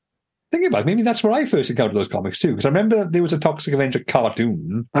 think about it, maybe that's where I first encountered those comics too. Because I remember there was a Toxic Avenger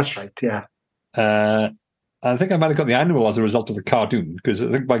cartoon. That's right, yeah. I think I might have got the annual as a result of the cartoon, because I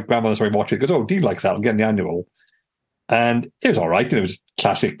think my grandmother started watching it. Goes, "Oh, Dean likes that. I'm getting the annual," and it was all right. It was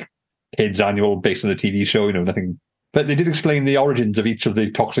classic kids annual based on the TV show. Nothing. But they did explain the origins of each of the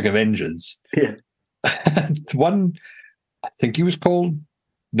Toxic Avengers. Yeah. And one, I think he was called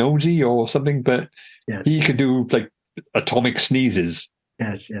Nosy or something, but he could do like atomic sneezes.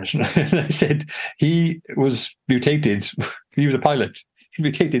 Yes. I said he was mutated. He was a pilot. He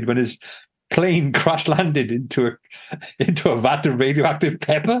mutated when his plane crash landed into a vat of radioactive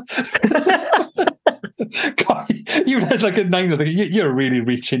pepper. God, you has like a 9. You're really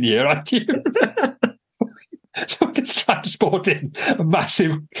reaching here, aren't you? So just transporting a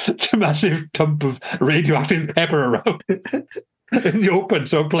massive dump of radioactive pepper around in the open,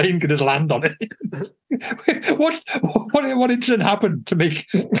 so a plane could just land on it. What incident happened to make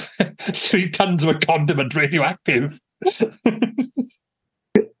 3 tons of a condiment radioactive?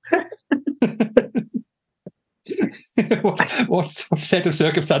 what set of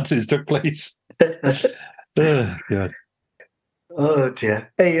circumstances took place? Oh, God. Oh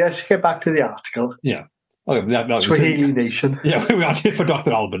dear. Hey, let's get back to the article. Yeah. Okay, Swahili Nation. Yeah, we aren't here for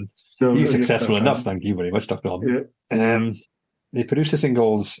Dr. Alban. No, He's successful enough, thank you very much, Dr. Alban. Yeah. They produced the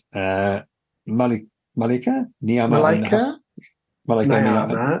singles Malika? Malika? Niyama.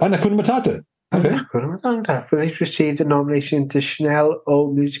 And Hakuna Matata. Okay. Hakuna Matata. For these received a nomination to Chanel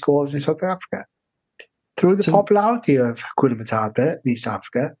O Music Awards in South Africa. Through the popularity of Hakuna Matata in East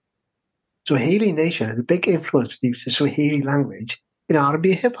Africa, Swahili Nation had a big influence on the use of Swahili language in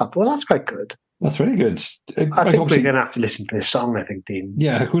R&B hip-hop. Well, that's quite good. That's really good. I think we're going to have to listen to this song, I think, Dean.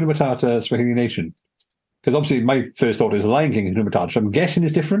 Yeah, Hakuna Matata, Swahili Nation. Because obviously my first thought is Lion King and Hakuna Matata, so I'm guessing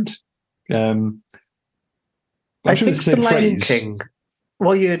it's different. I think it's the Lion King.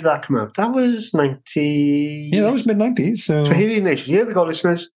 What year did that come out? That was 90... Yeah, that was mid-90s. So... Swahili Nation. Here we go,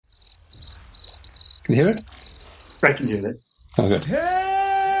 listeners. Can you hear it? I can hear it. Oh, good.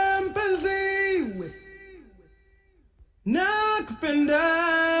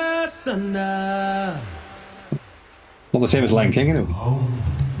 Not the same as Lion King, anyway.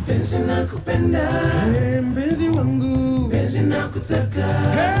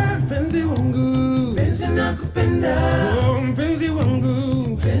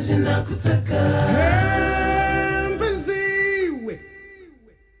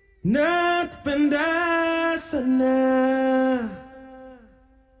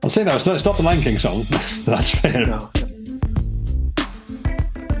 I'll say that it's not the Lion King song. That's fair. No.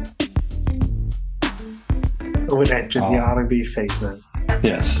 We're entering the R&B phase now.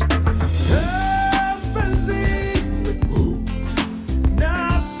 Yes.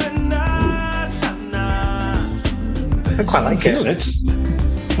 I quite like Feel it.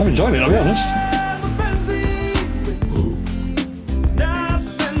 I'm enjoying it, I'll be honest.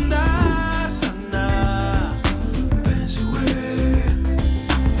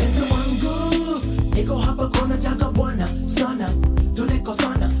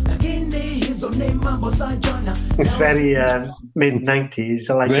 It's very mid-90s.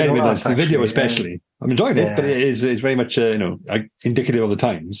 I like it a lot, the video actually, especially. I'm enjoying it, but it's very much indicative of the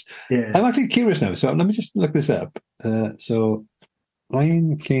times. Yeah. I'm actually curious now, so let me just look this up. So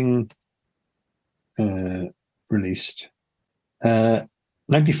Lion King released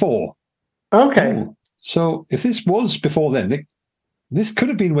 94. Okay. Oh, so if this was before then, this could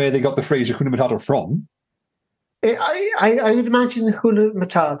have been where they got the phrase Hakuna Matata from. I would imagine Hakuna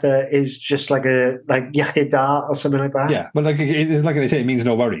Matata is just like Yakida or something like that. Yeah, but like they say, it means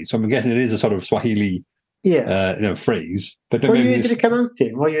no worries. So I'm guessing it is a sort of Swahili phrase. But what year did it come out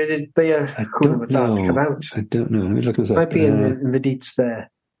in? What year did the Hakuna Matata come out? I don't know. Let me look this up. Might be in the deets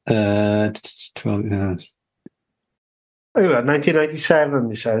there. 12 years. Oh, 1997,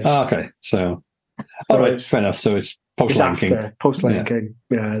 it says. Oh, okay, so all right, fair enough. So it's post Lion King. Post Lion King.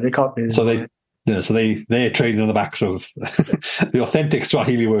 Yeah, they can't be. So they're trading on the backs of the authentic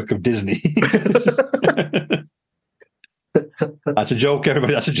Swahili work of Disney. That's a joke,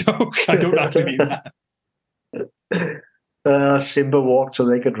 everybody. That's a joke. I don't actually mean that. Simba walked so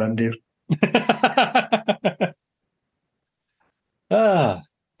they could run, dude. Well,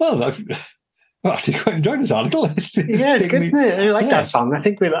 I've actually quite enjoyed this article. Yeah, it's good, isn't it? I like that song. I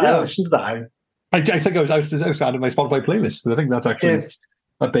think I'll listen to that. I think I was adding my Spotify playlist, but I think that's actually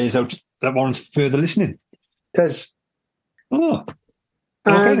that bears out. That warrants further listening. It does. Oh.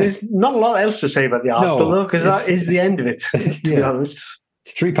 Okay, there's not a lot else to say about the article, though, because that is the end of it, to be honest.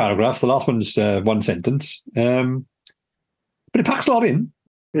 It's 3 paragraphs. The last one's 1 sentence. But it packs a lot in.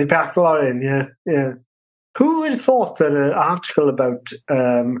 It packed a lot in, yeah. Who would have thought that an article about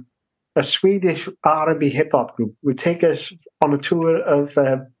a Swedish R&B hip-hop group would take us on a tour of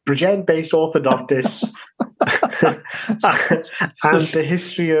Bridgend-based orthodontists and the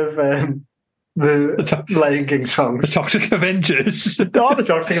history of the Lion King songs. The Toxic Avengers. The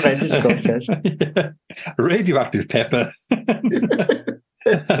Toxic Avengers, of course, yes. Yeah. Radioactive Pepper.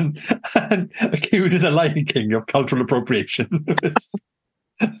 and accusing the Lion King of cultural appropriation.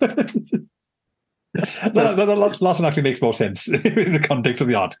 The last one actually makes more sense in the context of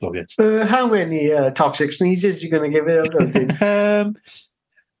the article, yes. How many toxic sneezes are you going to give it, I don't think?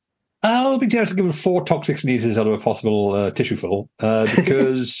 I'll be generous to give it 4 toxic sneezes out of a possible tissue full,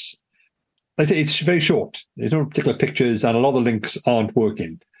 because like I say, it's very short. There's no particular pictures, and a lot of the links aren't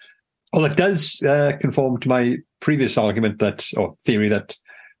working. Well, it does conform to my previous argument or theory that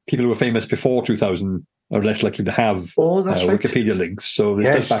people who were famous before 2000 are less likely to have Wikipedia links, so it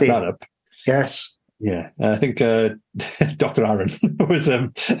does back that up. Yes. Yeah, I think Dr. Aaron was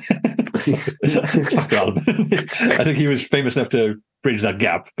Dr. Alban. I think he was famous enough to bridge that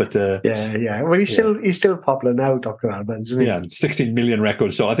gap. But yeah. Well, he's still popular now, Dr. Alban, isn't he? Yeah, 16 million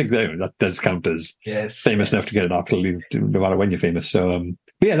records. So I think that does count as famous enough to get an article, no matter when you're famous. So,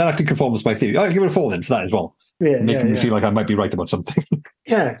 but yeah, that actually conforms to my theory. I'll give it a 4 then for that as well. Yeah, making me feel like I might be right about something.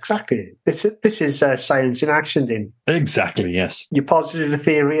 Yeah, exactly. This is science in action, then. Exactly. Yes. You posited a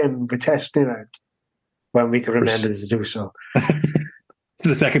theory, and we're testing it out when we can remember to do so.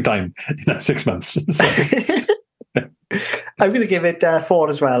 The second time in 6 months. I'm going to give it 4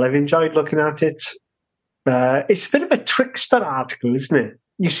 as well. I've enjoyed looking at it. It's a bit of a trickster article, isn't it?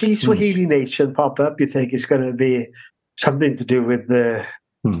 You see Swahili nation pop up, you think it's going to be something to do with the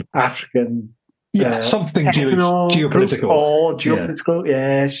African. Something geopolitical. Or geopolitical,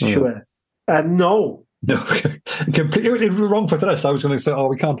 yes, sure. No. No, completely wrong for this. I was going to say,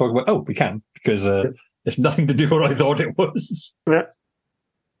 we can't talk about. We can, because it's nothing to do with what I thought it was. Yeah.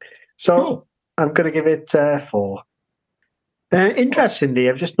 So I'm going to give it 4. Interestingly,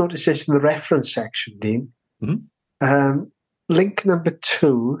 I've just noticed this in the reference section, Dean. Mm-hmm. Link number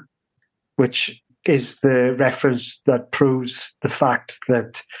 2, which is the reference that proves the fact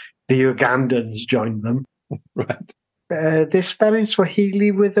that the Ugandans joined them. Right. They're spelling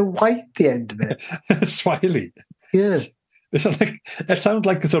Swahili with a Y at the end of it. Swahili. Yeah. It sounds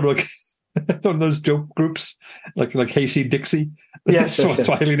like sort of like one of those joke groups, like Hasty Dixie. Yes, yes.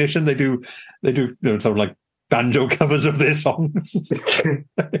 Swahili Nation. They do sort of like banjo covers of their songs.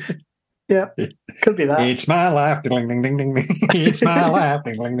 Yeah, could be that. It's my life, ding ding ding ding ding. It's my life,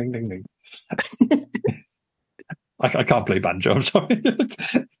 ding ding ding ding ding. I can't play banjo. I'm sorry.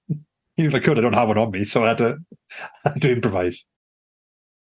 Even if I could, I don't have one on me, so I had to improvise.